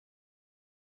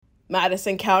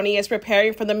Madison County is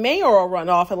preparing for the mayoral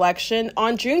runoff election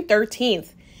on June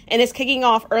 13th and is kicking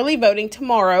off early voting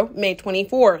tomorrow, May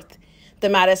 24th. The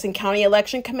Madison County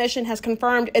Election Commission has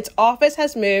confirmed its office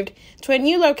has moved to a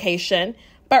new location,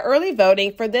 but early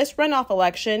voting for this runoff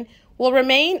election will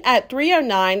remain at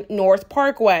 309 North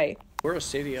Parkway. We're a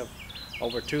city of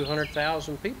over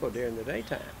 200,000 people during the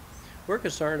daytime. We're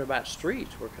concerned about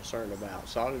streets. We're concerned about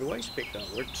solid waste pickup.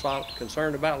 We're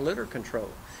concerned about litter control.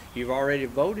 You've already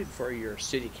voted for your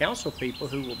city council people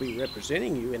who will be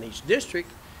representing you in each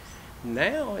district.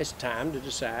 Now it's time to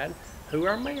decide who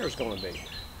our mayor is going to be.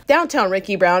 Downtown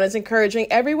Ricky Brown is encouraging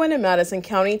everyone in Madison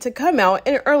County to come out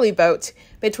and early vote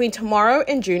between tomorrow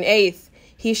and June 8th.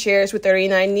 He shares with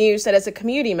 39 News that as a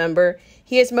community member,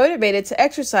 he is motivated to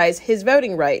exercise his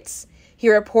voting rights. He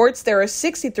reports there are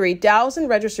 63,000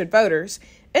 registered voters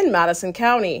in Madison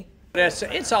County.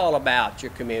 It's all about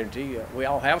your community. We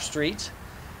all have streets.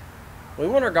 We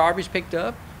want our garbage picked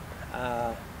up.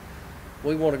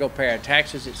 We want to go pay our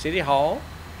taxes at City Hall.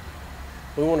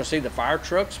 We want to see the fire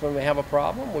trucks when we have a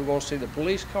problem. We want to see the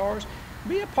police cars.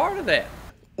 Be a part of that.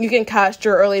 You can cast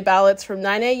your early ballots from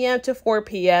 9 a.m. to 4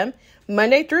 p.m.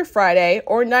 Monday through Friday,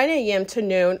 or 9 a.m. to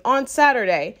noon on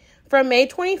Saturday, from May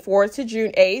 24th to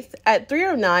June 8th at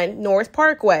 309 North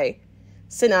Parkway.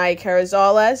 Sinai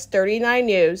Carrizales, 39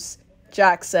 News,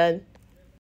 Jackson.